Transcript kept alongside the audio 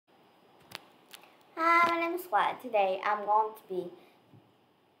Hi, my name is Juan. Today I'm going to be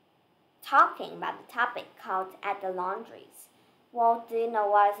talking about the topic called at the laundries. Well, do you know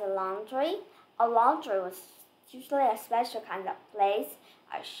what is a laundry? A laundry was usually a special kind of place,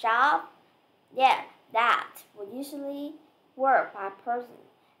 a shop, that would usually work by a person,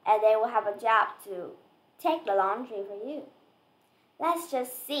 and they will have a job to take the laundry for you. Let's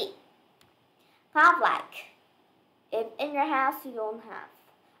just see. Kind of like if in your house you don't have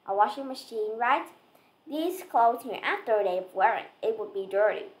a washing machine, right? These clothes here, after they've worn it would be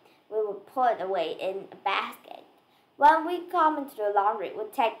dirty. We would put it away in a basket. When we come into the laundry, we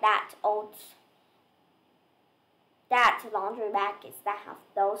take that laundry baskets that have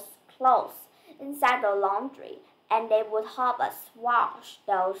those clothes inside the laundry, and they would help us wash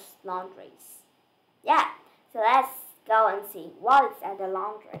those laundries. Yeah, so let's go and see what is at the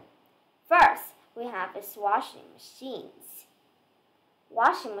laundry. First, we have is washing machines.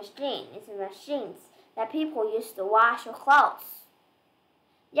 Washing machine is a machine that people use to wash your clothes.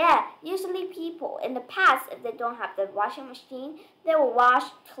 Yeah, usually people in the past, if they don't have the washing machine, they will wash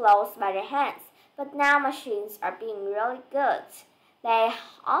clothes by their hands. But now machines are being really good. They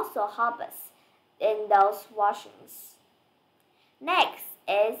also help us in those washings. Next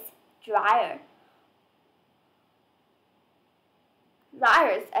is dryer.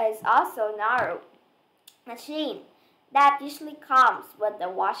 Dryers is also another machine that usually comes with the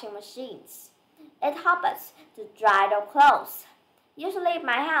washing machines. It helps us to dry the clothes. Usually in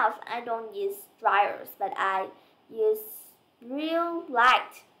my house, I don't use dryers, but I use real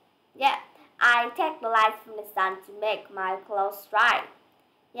light. Yeah, I take the light from the sun to make my clothes dry.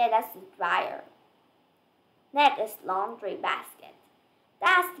 Yeah, that's the dryer. Next is laundry basket.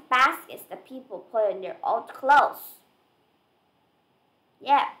 That's the baskets that people put in their old clothes.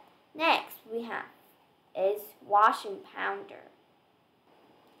 Yeah, next we have is washing pounder.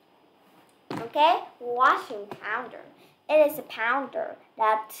 Okay, washing pounder. It is a pounder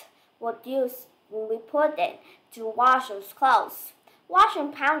that would use when we put it to wash those clothes.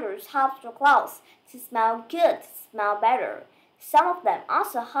 Washing powders helps your clothes to smell good, to smell better. Some of them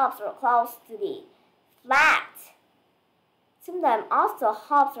also helps your clothes to be flat. Some of them also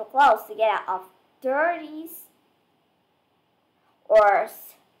helps your clothes to get out of dirties or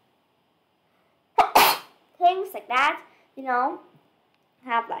things like that.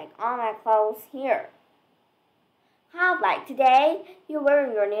 Have like all my clothes here. Have like today you're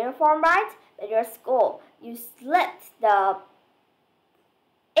wearing your uniform, right? At your school, you slipped the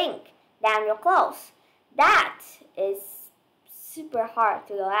ink down your clothes. That is super hard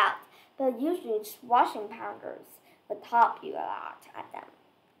to go out, but usually washing powders would help you a lot at them.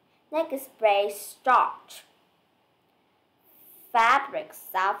 Next, spray starch, fabric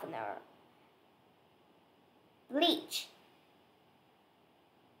softener, bleach,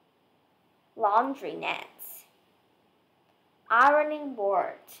 laundry nets, ironing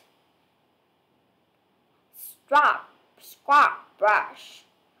board, scrub brush,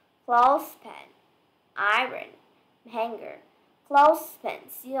 clothespin, iron, hanger,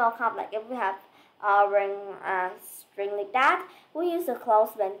 clothespins. Kind of like if we have a ring string like that, we use a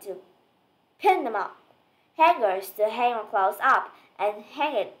clothespin to pin them up. Hangers to hang our clothes up and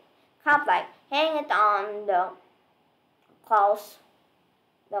hang it, kind of like hang it on the closet.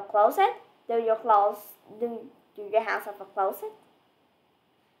 Do your house have a closet?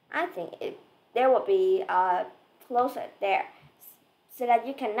 I think there will be a closet there so that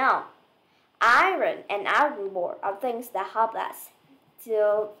you can know. Iron and iron board are things that help us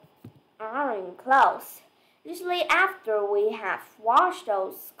to iron clothes. Usually after we have washed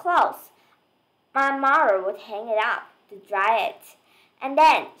those clothes, my mother would hang it up to dry it. And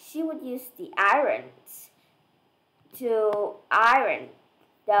then she would use the irons to iron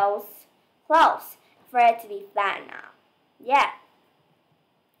those clothes for it to be flat now. Yeah.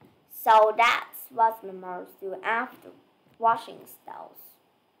 So that's what my mother do after washing those.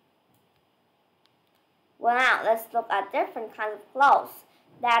 Well, now let's look at different kinds of clothes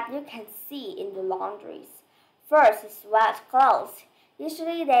that you can see in the laundries. First is wet clothes.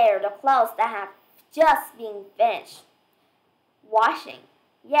 Usually they are the clothes that have just been finished washing.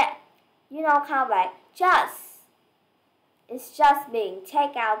 Yeah, kind of like it's just being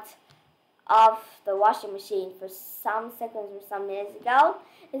taken out of the washing machine for some seconds or some minutes ago.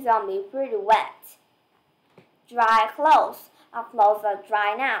 It's gonna be pretty wet. Dry clothes are clothes that are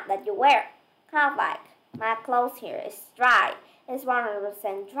dry now that you wear. Kind of like my clothes here is dry. It's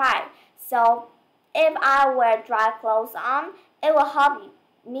 100% dry. So if I wear dry clothes on, it will help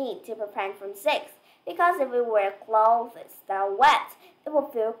me to prevent from sick. Because if we wear clothes that are wet, it will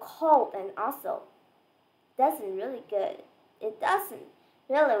feel cold and also doesn't really good. It doesn't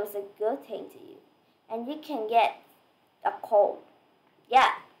really was a good thing to you. and you can get a cold.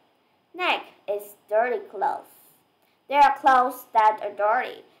 Yeah. Next is dirty clothes. There are clothes that are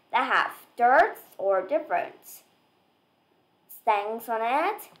dirty, that have dirt or different stains on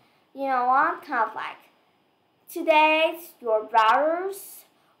it. You know what? Kind of like today, your brothers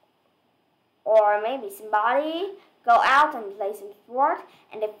or maybe somebody go out and play some sport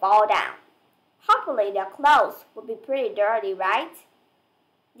and they fall down. Hopefully their clothes will be pretty dirty, right?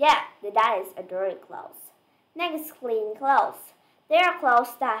 Yeah, that is a dirty clothes. Next, clean clothes. There are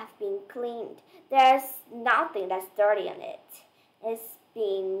clothes that have been cleaned. There's nothing that's dirty on it. It's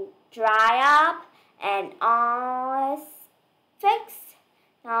been dried up and all is fixed.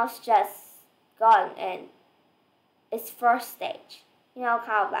 Now it's just going in its first stage. You know,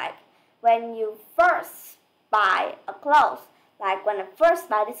 kind of like when you first buy a clothes. Like when I first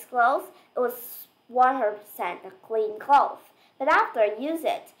buy this clothes, it was 100% a clean clothes. But after I use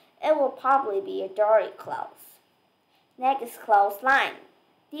it, it will probably be a dirty clothes. Next is clothesline.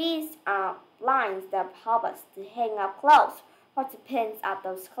 These are lines that help us to hang up clothes or to pin up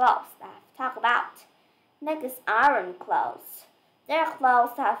those clothes that I've talked about. Next is iron clothes. There are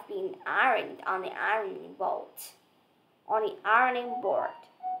clothes that have been ironed on the ironing board.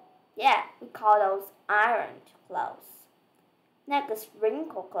 Yeah, we call those ironed clothes. Next is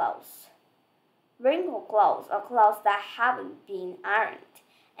wrinkle clothes. Wrinkle clothes are clothes that haven't been ironed,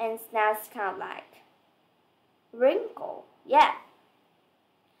 and now it's kind of like wrinkle. Yeah.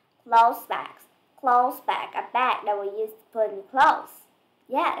 Clothes bags. Clothes bag, a bag that we use to put in clothes.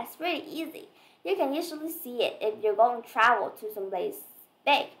 Yeah, that's really easy. You can usually see it if you're going to travel to some place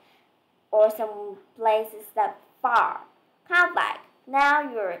big or some places that far. Kind of like now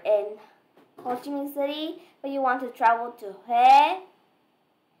you're in Ho Chi Minh City, but you want to travel to Hue.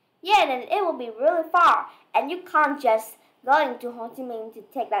 Yeah, then it will be really far, and you can't just go into Ho Chi Minh to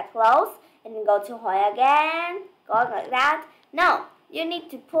take that clothes and then go to Hue again, going like that. No, you need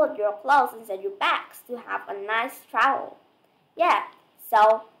to put your clothes inside your bags to have a nice travel. Yeah,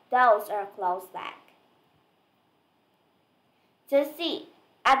 so those are clothes bags. To see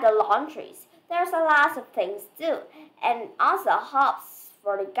at the laundries, there's a lot of things too, and also helps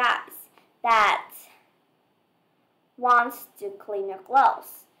for the guys that wants to clean their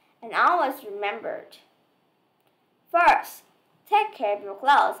clothes. And always remembered, first, take care of your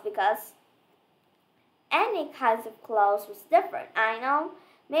clothes because any kinds of clothes is different. I know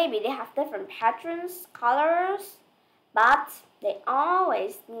maybe they have different patterns, colors, but they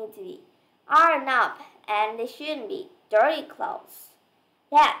always need to be ironed up and they shouldn't be dirty clothes.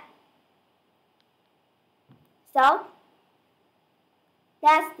 Yeah. So,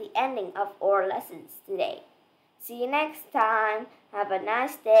 that's the ending of our lessons today. See you next time. Have a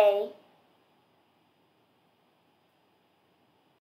nice day.